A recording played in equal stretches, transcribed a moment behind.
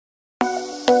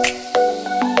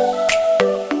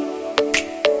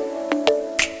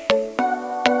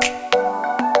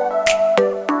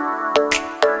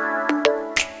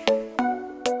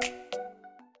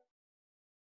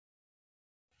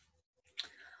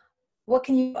What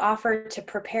can you offer to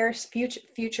prepare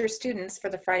future students for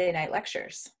the Friday night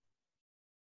lectures?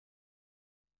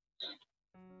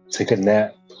 Take a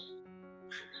nap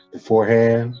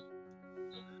beforehand.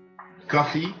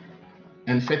 Coffee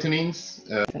and vitamins.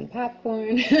 And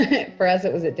popcorn. For us,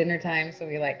 it was at dinner time, so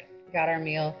we got our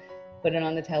meal, put it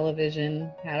on the television,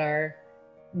 had our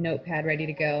notepad ready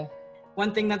to go.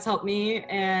 One thing that's helped me,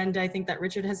 and I think that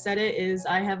Richard has said it, is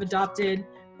I have adopted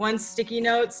sticky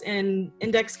notes and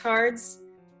index cards,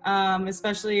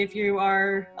 especially if you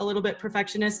are a little bit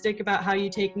perfectionistic about how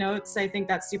you take notes. I think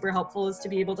that's super helpful, is to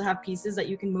be able to have pieces that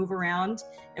you can move around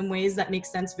in ways that make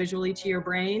sense visually to your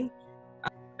brain.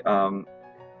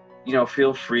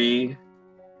 Feel free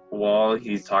while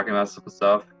he's talking about some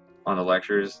stuff on the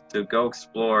lectures to go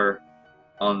explore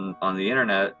on the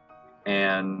internet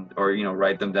or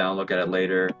write them down, look at it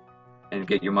later, and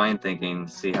get your mind thinking,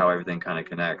 see how everything kind of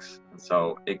connects. And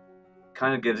so it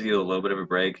kind of gives you a little bit of a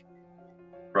break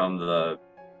from I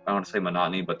don't want to say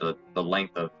monotony, but the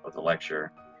length of the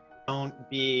lecture. Don't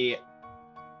be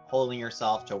holding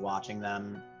yourself to watching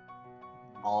them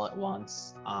all at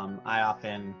once. I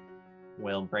often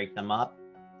will break them up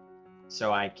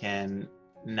so I can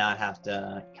not have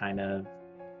to kind of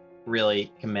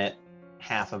really commit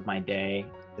half of my day,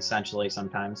 essentially,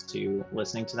 sometimes, to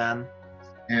listening to them.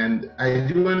 And I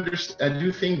do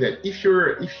think that if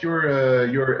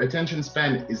your attention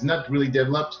span is not really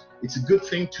developed, it's a good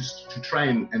thing to try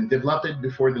and develop it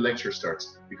before the lecture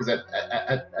starts. Because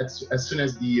as soon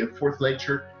as the fourth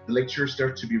lecture, the lecture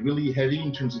starts to be really heavy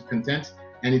in terms of content,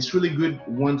 and it's really good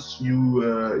once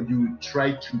you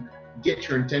try to get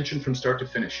your intention from start to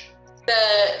finish.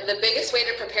 The biggest way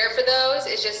to prepare for those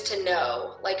is just to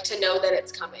know that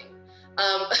it's coming.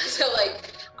 So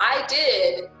I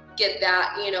did get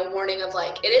that, warning of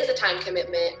it is a time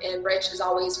commitment, and Rich is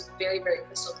always very, very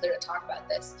crystal clear to talk about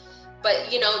this. But,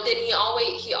 then he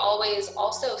always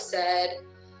also said,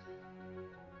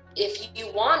 if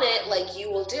you want it, you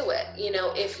will do it.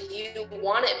 If you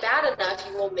want it bad enough,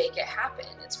 you will make it happen.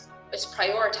 It's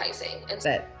prioritizing. And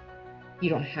that you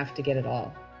don't have to get it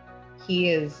all.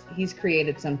 He's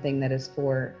created something that is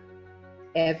for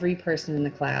every person in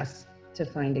the class to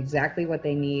find exactly what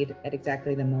they need at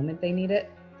exactly the moment they need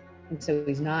it. And so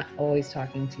he's not always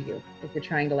talking to you. If you're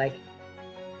trying to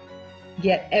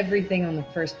get everything on the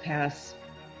first pass,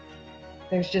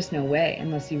 there's just no way,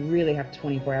 unless you really have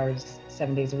 24 hours,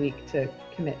 7 days a week to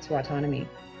commit to autonomy.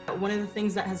 One of the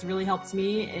things that has really helped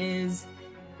me is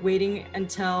waiting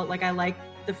until, I like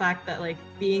the fact that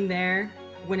being there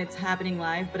when it's happening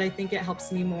live, but I think it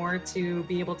helps me more to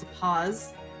be able to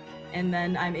pause, and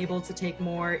then I'm able to take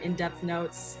more in-depth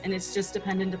notes, and it's just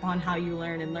dependent upon how you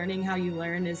learn, and learning how you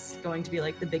learn is going to be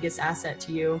the biggest asset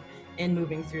to you in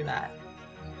moving through that.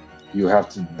 You have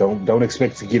to, don't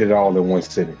expect to get it all in one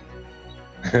sitting.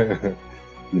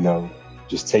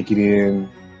 Just take it in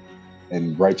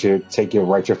and write your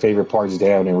favorite parts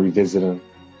down and revisit them.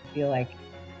 Feel like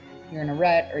you're in a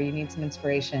rut or you need some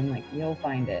inspiration, you'll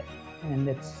find it. And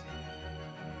it's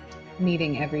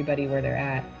meeting everybody where they're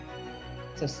at.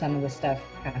 So some of the stuff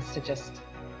has to just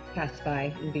pass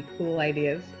by and be cool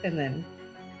ideas, and then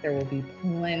there will be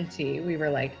plenty. We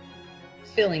were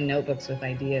filling notebooks with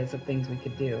ideas of things we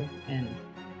could do, and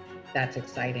that's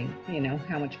exciting.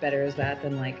 How much better is that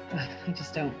than I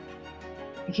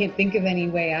can't think of any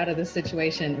way out of this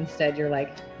situation. Instead, you're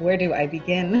where do I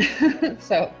begin?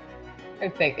 So I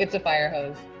think it's a fire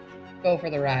hose. Go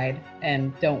for the ride,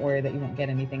 and don't worry that you won't get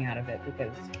anything out of it,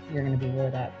 because you're going to be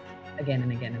lit up again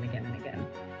and again and again and again.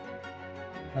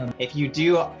 If you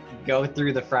do go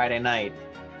through the Friday night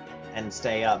and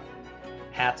stay up,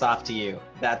 hats off to you.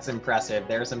 That's impressive.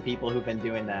 There are some people who've been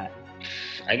doing that.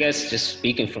 I guess just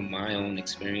speaking from my own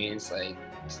experience,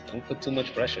 just don't put too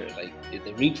much pressure. If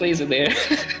the replays are there,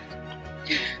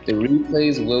 the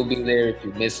replays will be there if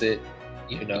you miss it,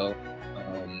 Yeah,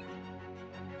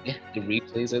 the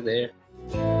replays are there.